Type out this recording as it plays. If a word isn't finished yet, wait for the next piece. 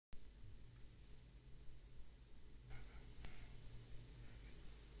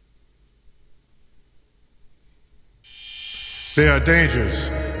There are dangers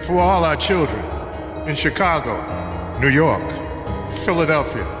for all our children in Chicago, New York,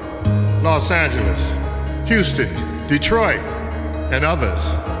 Philadelphia, Los Angeles, Houston, Detroit, and others.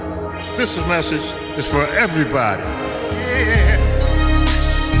 This message is for everybody.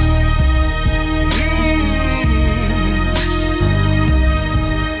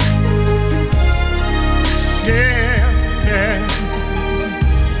 Yeah.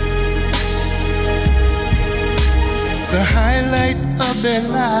 The highlight of their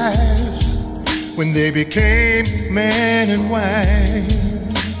lives when they became man and wife.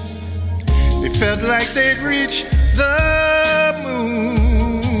 They felt like they'd reached the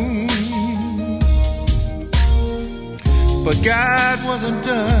moon, but God wasn't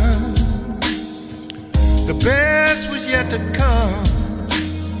done. The best was yet to come.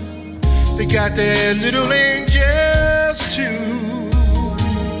 They got their little angels too.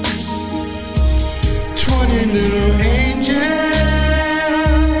 20 little angels,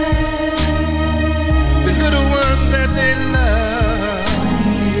 the little ones that they love.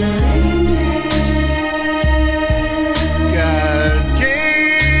 God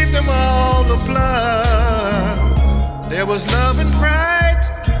gave them all the blood. There was love and pride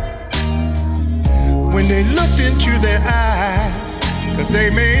when they looked into their eyes, 'cause they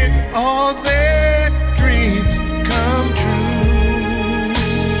made all their dreams come true.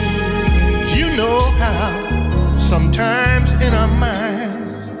 You know how sometimes in our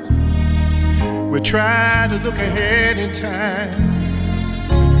minds we try to look ahead in time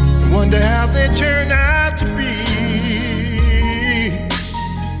and wonder how they turn out to be.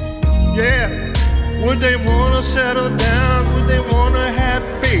 Yeah, would they want to settle down? Would they want to have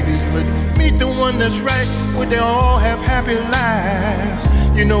babies? Would meet the one that's right? Would they all have happy lives?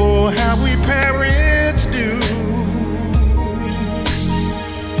 You know how we parents do.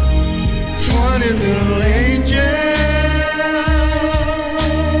 20 little angels,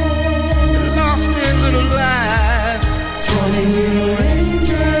 they lost their little lives. 20 little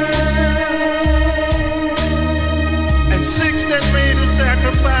angels, and 6 that made a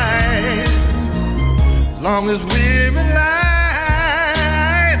sacrifice. As long as we're alive,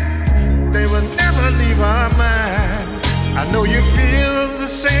 they will never leave our mind. I know you feel the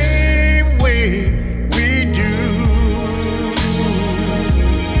same way we do.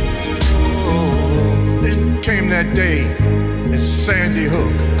 Came that day at Sandy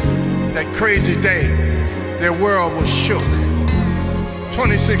Hook, that crazy day, their world was shook.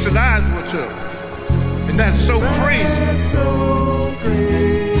 26 lives were took, and that's so crazy.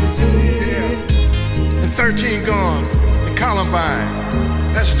 Yeah. And 13 gone in Columbine,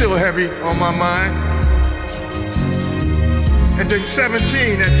 that's still heavy on my mind. And then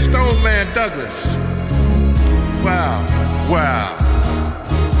 17 at Stoneman Douglas. Wow, wow.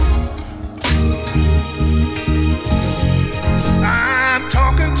 I'm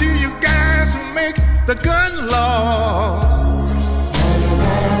talking to you guys who make the gun law.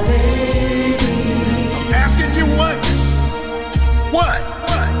 I'm asking you what?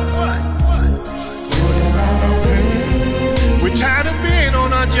 We're tired of being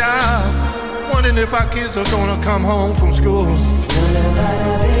on our job, wondering if our kids are gonna come home from school.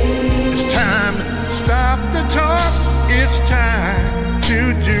 It's time to stop the talk. It's time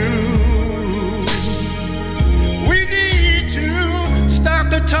to do. We need to stop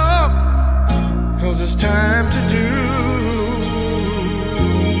the talk, 'cause it's time to do.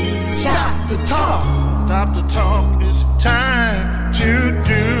 Stop the talk. Stop the talk. It's time to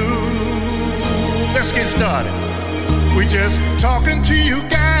do. Let's get started. We just talking to you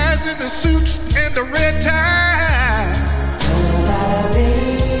guys in the suits and the red tie.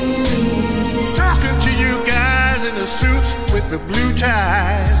 Talking to you guys in the suits with the blue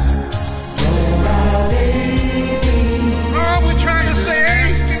ties. All we're trying to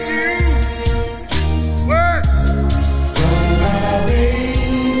say to you, what?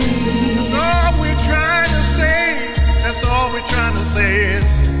 That's all we're trying to say. That's all we're trying to say.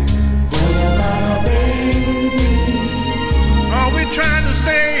 That's all we're trying to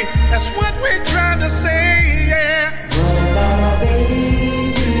say. That's what we're trying to say, yeah.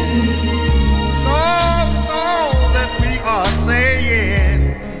 It's all that we are saying.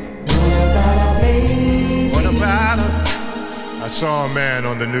 What about her? I saw a man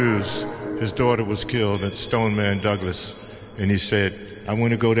on the news. His daughter was killed at Stoneman Douglas, and he said, I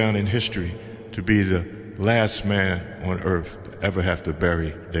want to go down in history to be the last man on earth to ever have to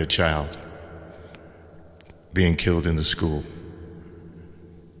bury their child being killed in the school.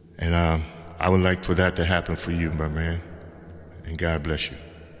 And I would like for that to happen for you, my man. And God bless you.